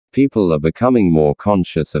People are becoming more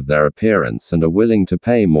conscious of their appearance and are willing to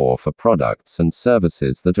pay more for products and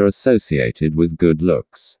services that are associated with good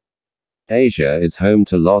looks. Asia is home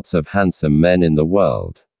to lots of handsome men in the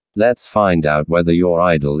world. Let's find out whether your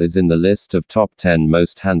idol is in the list of top 10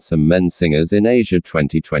 most handsome men singers in Asia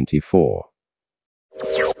 2024.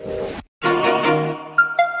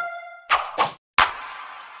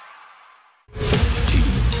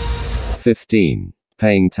 15.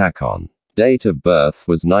 Paeng Takon. Date of birth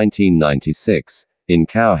was 1996, in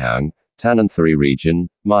Kaohsiung, Tananthari region,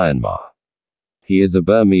 Myanmar. He is a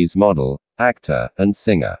Burmese model, actor, and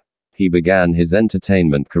singer. He began his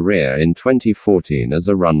entertainment career in 2014 as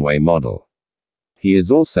a runway model. He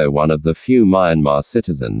is also one of the few Myanmar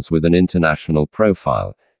citizens with an international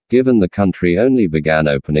profile, given the country only began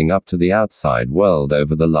opening up to the outside world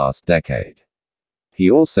over the last decade. He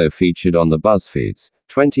also featured on the BuzzFeed's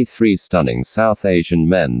 23 Stunning South Asian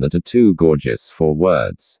Men That Are Too Gorgeous for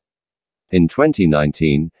Words. In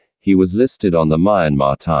 2019, he was listed on the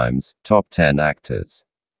Myanmar Times Top 10 Actors.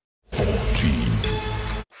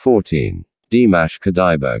 14. Dimash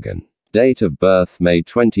Kudaibergen. Date of birth May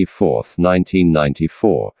 24,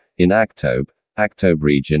 1994, in Aktobe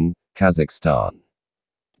region, Kazakhstan.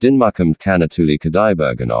 Dinmukham Kanatuli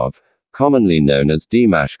Kudaibergenov, commonly known as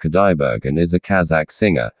Dimash Kudaibergen, is a Kazakh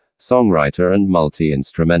singer, songwriter and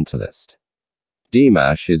multi-instrumentalist.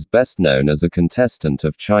 Dimash is best known as a contestant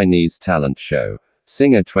of Chinese talent show,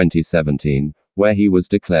 Singer 2017, where he was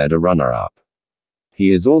declared a runner-up.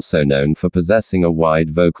 He is also known for possessing a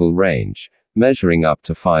wide vocal range, measuring up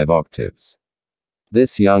to 5 octaves.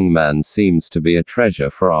 This young man seems to be a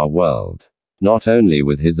treasure for our world, not only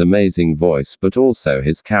with his amazing voice but also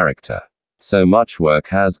his character. So much work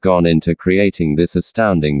has gone into creating this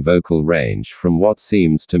astounding vocal range from what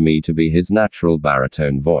seems to me to be his natural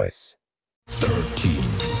baritone voice.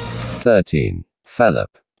 13.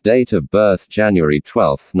 Phelip. Date of birth January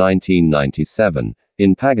 12, 1997,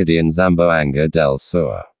 in Pagadian, Zamboanga del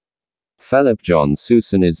Sur. Phelip John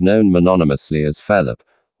Susan is known mononymously as Phelip,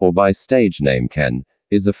 or by stage name Ken,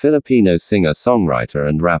 is a Filipino singer-songwriter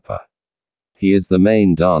and rapper. He is the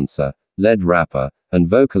main dancer, lead rapper, and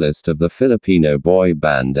vocalist of the Filipino boy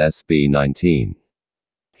band SB19.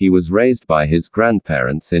 He was raised by his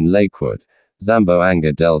grandparents in Lakewood,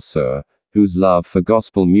 Zamboanga del Sur, whose love for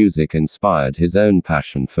gospel music inspired his own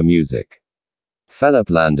passion for music. Phelip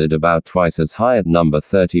landed about twice as high at number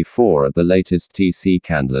 34 at the latest TC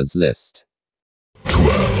Candler's list.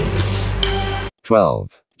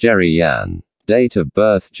 12. Jerry Yan. Date of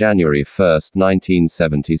birth January 1,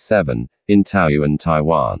 1977, in Taoyuan,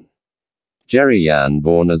 Taiwan. Jerry Yan,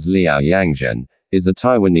 born as Liao Yangzhen, is a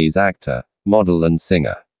Taiwanese actor, model and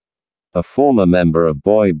singer. A former member of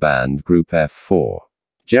boy band group F4.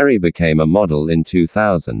 Jerry became a model in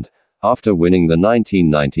 2000, after winning the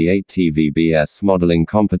 1998 TVBS modeling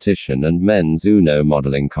competition and men's Uno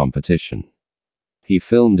modeling competition. He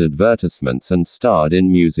filmed advertisements and starred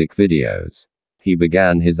in music videos. He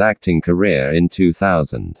began his acting career in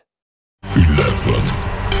 2000.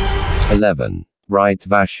 11. Bright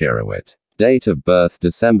Vashirawat. Date of birth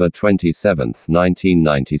December 27,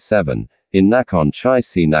 1997, in Nakhon Chai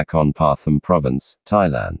Si Nakhon Pathom Province,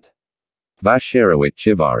 Thailand. Vashirawat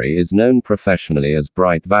Chivari is known professionally as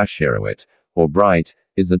Bright Vashirawat, or Bright,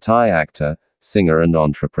 is a Thai actor, singer and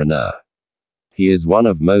entrepreneur. He is one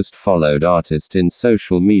of most followed artists in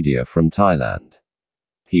social media from Thailand.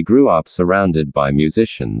 He grew up surrounded by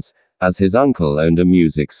musicians, as his uncle owned a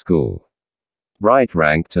music school. Bright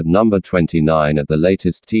ranked at number 29 at the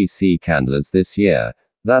latest TC Candlers this year.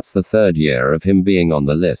 That's the third year of him being on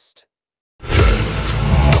the list.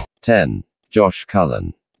 10. Josh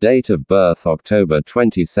Cullen. Date of birth October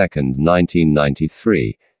 22,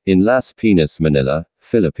 1993, in Las Piñas, Manila,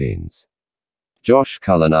 Philippines. Josh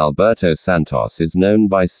Cullen Alberto Santos is known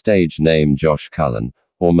by stage name Josh Cullen,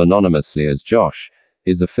 or mononymously as Josh,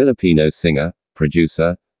 is a Filipino singer,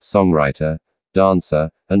 producer, songwriter, dancer,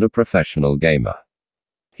 and a professional gamer.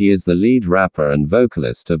 He is the lead rapper and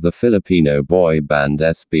vocalist of the Filipino boy band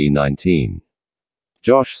SB19.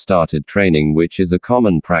 Josh started training, which is a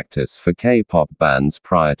common practice for K-pop bands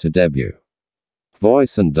prior to debut.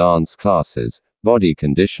 Voice and dance classes, body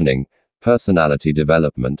conditioning, personality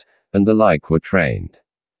development, and the like were trained.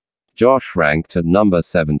 Josh ranked at number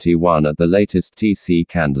 71 at the latest TC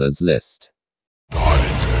Candler's list.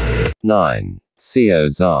 9. Xiao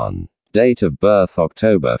Zhan. Date of birth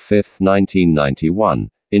October 5,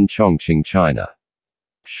 1991, in Chongqing, China.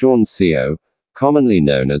 Sean Xiao, commonly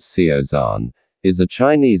known as Xiao Zhan, is a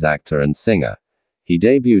Chinese actor and singer. He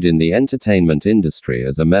debuted in the entertainment industry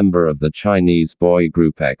as a member of the Chinese boy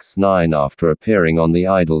group X9 after appearing on the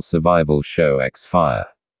idol survival show X Fire.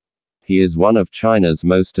 He is one of China's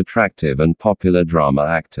most attractive and popular drama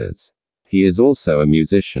actors. He is also a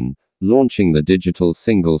musician, launching the digital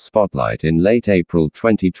single Spotlight in late April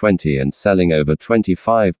 2020 and selling over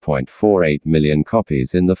 25.48 million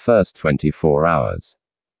copies in the first 24 hours.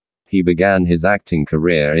 He began his acting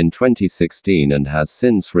career in 2016 and has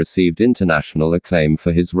since received international acclaim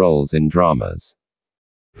for his roles in dramas.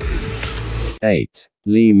 8.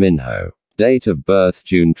 Lee Min-ho. Date of birth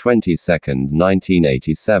June 22,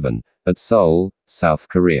 1987, at Seoul, South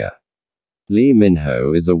Korea. Lee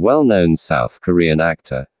Min-ho is a well-known South Korean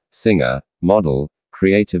actor, singer, model,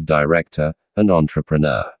 creative director, and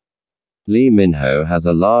entrepreneur. Lee Min-ho has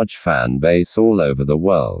a large fan base all over the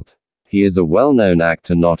world. He is a well-known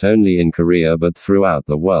actor not only in Korea but throughout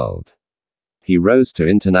the world. He rose to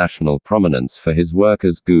international prominence for his work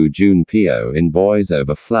as Gu Jun-pyo in Boys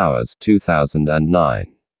Over Flowers 2009.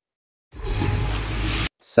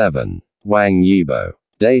 7. Wang Yibo.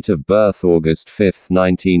 Date of birth August 5,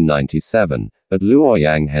 1997, at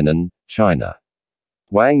Luoyang, Henan, China.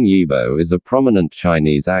 Wang Yibo is a prominent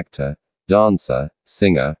Chinese actor, dancer,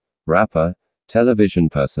 singer, rapper, television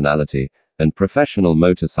personality, and professional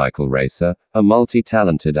motorcycle racer, a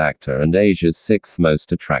multi-talented actor and Asia's sixth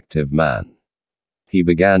most attractive man. He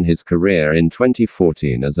began his career in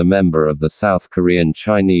 2014 as a member of the South Korean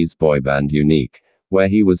Chinese boy band Unique, where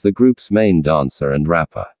he was the group's main dancer and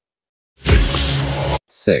rapper.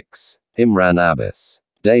 6. Imran Abbas.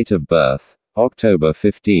 Date of birth, October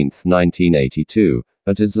 15, 1982,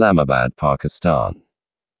 at Islamabad, Pakistan.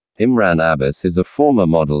 Imran Abbas is a former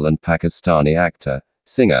model and Pakistani actor,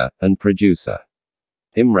 singer, and producer.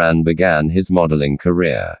 Imran began his modeling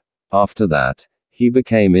career. After that, he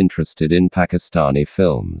became interested in Pakistani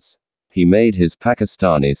films. He made his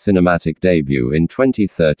Pakistani cinematic debut in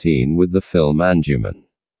 2013 with the film Anjuman.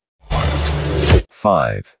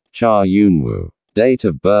 5. Cha Eun-woo. Date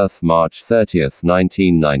of birth March 30,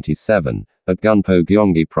 1997, at Gunpo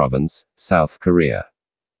Gyeonggi Province, South Korea.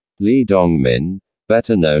 Lee Dong-min,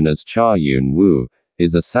 better known as Cha Eun-woo,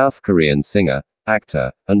 is a South Korean singer,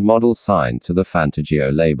 actor, and model signed to the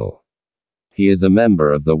Fantagio label. He is a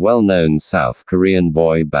member of the well-known South Korean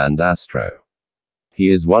boy band Astro.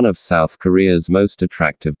 He is one of South Korea's most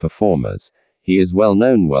attractive performers. He is well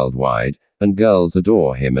known worldwide, and girls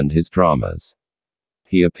adore him and his dramas.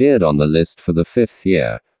 He appeared on the list for the 5th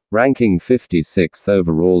year, ranking 56th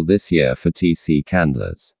overall this year for TC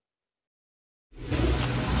Candlers.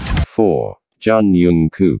 4. Jun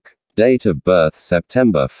Young-kook. Date of birth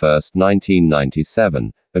September 1,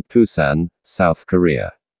 1997, at Busan, South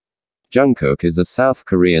Korea. Jungkook is a South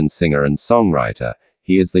Korean singer and songwriter.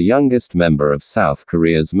 He is the youngest member of South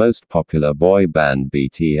Korea's most popular boy band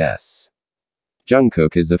BTS.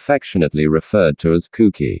 Jungkook is affectionately referred to as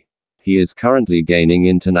Kookie. He is currently gaining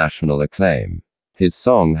international acclaim. His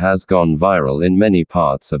song has gone viral in many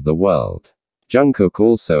parts of the world. Jungkook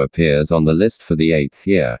also appears on the list for the 8th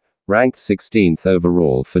year, ranked 16th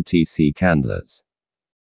overall for TC Candlers.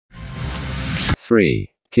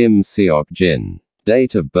 3. Kim Seok-jin.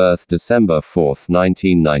 Date of birth December 4,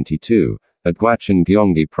 1992, at Gwacheon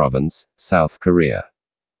Gyeonggi Province, South Korea.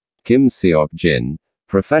 Kim Seok-jin,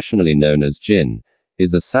 professionally known as Jin,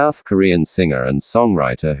 is a South Korean singer and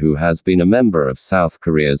songwriter who has been a member of South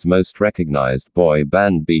Korea's most recognized boy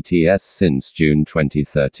band BTS since June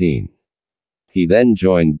 2013. He then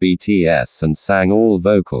joined BTS and sang all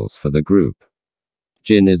vocals for the group.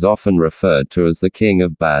 Jin is often referred to as the king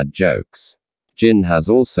of bad jokes. Jin has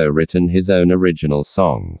also written his own original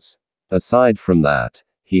songs. Aside from that,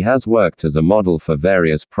 he has worked as a model for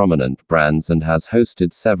various prominent brands and has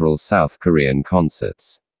hosted several South Korean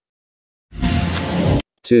concerts.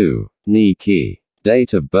 2. Nikki.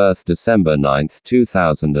 Date of birth December 9,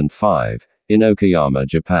 2005, in Okayama,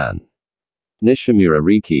 Japan. Nishimura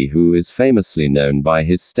Riki, who is famously known by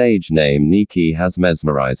his stage name Nikki, has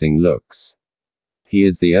mesmerizing looks. He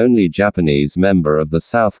is the only Japanese member of the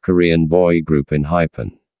South Korean boy group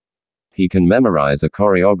ENHYPEN. He can memorize a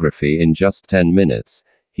choreography in just 10 minutes.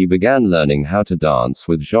 He began learning how to dance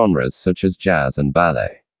with genres such as jazz and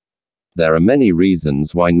ballet. There are many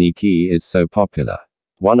reasons why Nikki is so popular.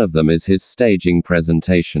 One of them is his staging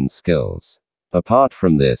presentation skills. Apart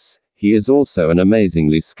from this, he is also an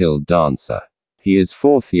amazingly skilled dancer. He is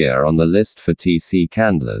 4th year on the list for TC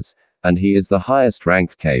Candlers, and he is the highest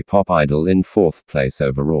ranked K-pop idol in 4th place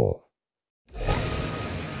overall.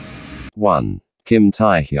 1. Kim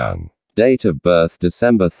Taehyung. Date of birth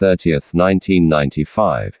December 30,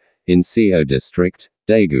 1995, in Seo District,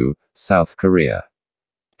 Daegu, South Korea.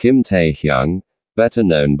 Kim Taehyung, better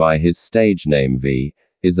known by his stage name V,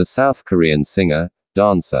 is a South Korean singer,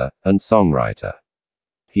 dancer, and songwriter.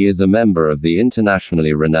 He is a member of the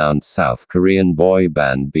internationally renowned South Korean boy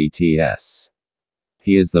band BTS.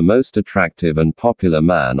 He is the most attractive and popular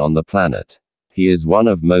man on the planet. He is one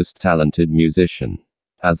of most talented musician.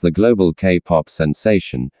 As the global K-pop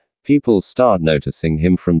sensation, people start noticing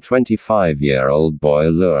him from 25-year-old boy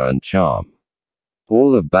allure and charm.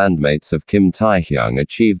 All of bandmates of Kim Taehyung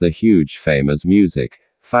achieve the huge fame as music,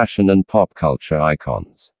 fashion and pop culture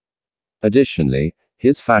icons. Additionally,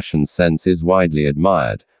 his fashion sense is widely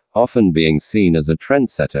admired, often being seen as a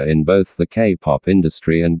trendsetter in both the K-pop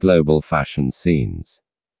industry and global fashion scenes.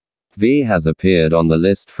 V has appeared on the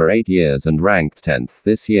list for 8 years and ranked 10th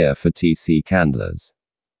this year for TC Candlers.